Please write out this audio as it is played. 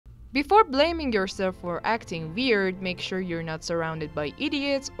Before blaming yourself for acting weird, make sure you're not surrounded by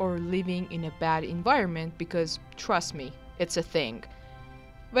idiots or living in a bad environment because, trust me, it's a thing.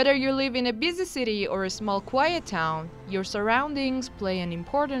 Whether you live in a busy city or a small quiet town, your surroundings play an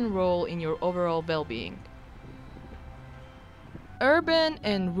important role in your overall well-being. Urban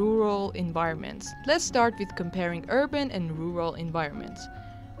and rural environments. Let's start with comparing urban and rural environments.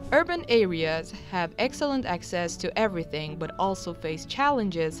 Urban areas have excellent access to everything but also face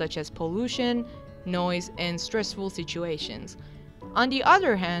challenges such as pollution, noise, and stressful situations. On the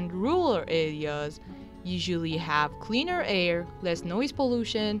other hand, rural areas usually have cleaner air, less noise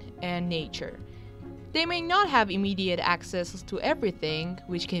pollution, and nature. They may not have immediate access to everything,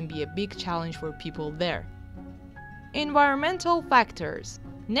 which can be a big challenge for people there. Environmental factors.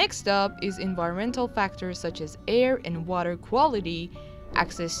 Next up is environmental factors such as air and water quality,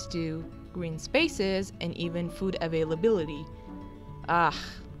 access to green spaces, and even food availability. As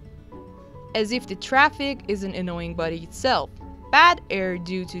if the traffic isn't annoying by itself. Bad air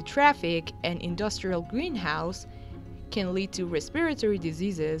due to traffic and industrial greenhouse can lead to respiratory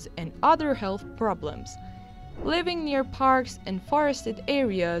diseases and other health problems. Living near parks and forested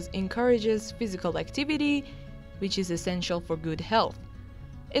areas encourages physical activity, which is essential for good health.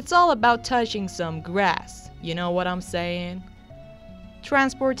 It's all about touching some grass, you know what I'm saying?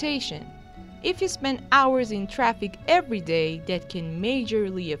 Transportation. If you spend hours in traffic every day, that can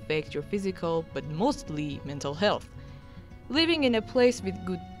majorly affect your physical but mostly mental health. Living in a place with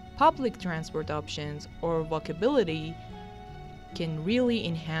good public transport options or walkability can really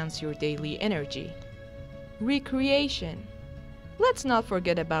enhance your daily energy. Recreation. Let's not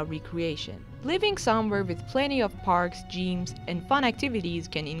forget about recreation. Living somewhere with plenty of parks, gyms, and fun activities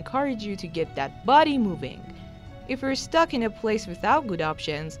can encourage you to get that body moving. If you're stuck in a place without good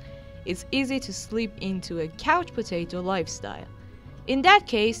options, it's easy to slip into a couch potato lifestyle. In that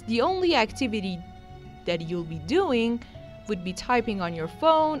case, the only activity that you'll be doing would be typing on your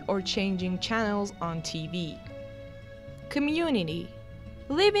phone or changing channels on TV. Community.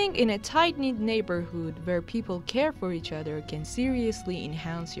 Living in a tight-knit neighborhood where people care for each other can seriously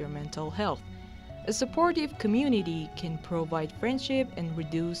enhance your mental health. A supportive community can provide friendship and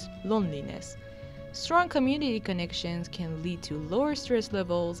reduce loneliness. Strong community connections can lead to lower stress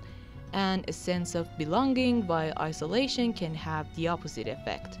levels and a sense of belonging, while isolation can have the opposite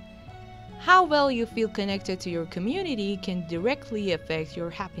effect. How well you feel connected to your community can directly affect your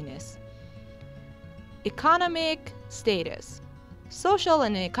happiness. Economic status. Social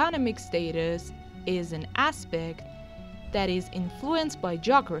and economic status is an aspect that is influenced by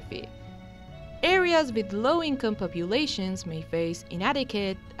geography. Areas with low-income populations may face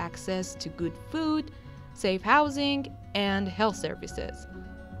inadequate access to good food, safe housing, and health services.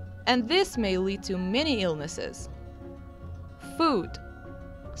 And this may lead to many illnesses. Food.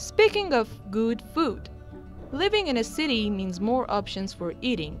 Speaking of good food, living in a city means more options for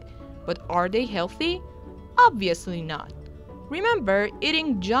eating, but are they healthy? Obviously not. Remember,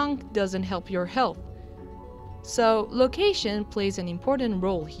 eating junk doesn't help your health. So, location plays an important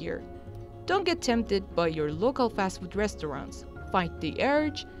role here. Don't get tempted by your local fast food restaurants. Fight the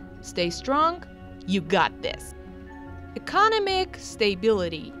urge, stay strong, you got this. Economic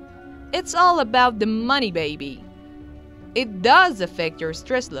stability. It's all about the money, baby. It does affect your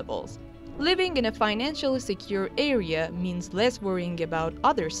stress levels. Living in a financially secure area means less worrying about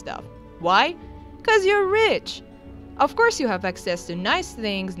other stuff. Why? 'Cause you're rich. Of course you have access to nice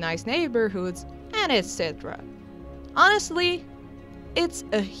things, nice neighborhoods, and etc. Honestly, it's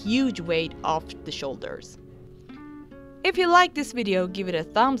a huge weight off the shoulders. If you like this video, give it a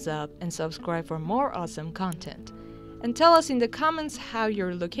thumbs up and subscribe for more awesome content. And tell us in the comments how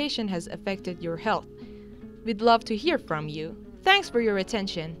your location has affected your health. We'd love to hear from you. Thanks for your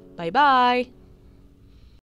attention. Bye bye!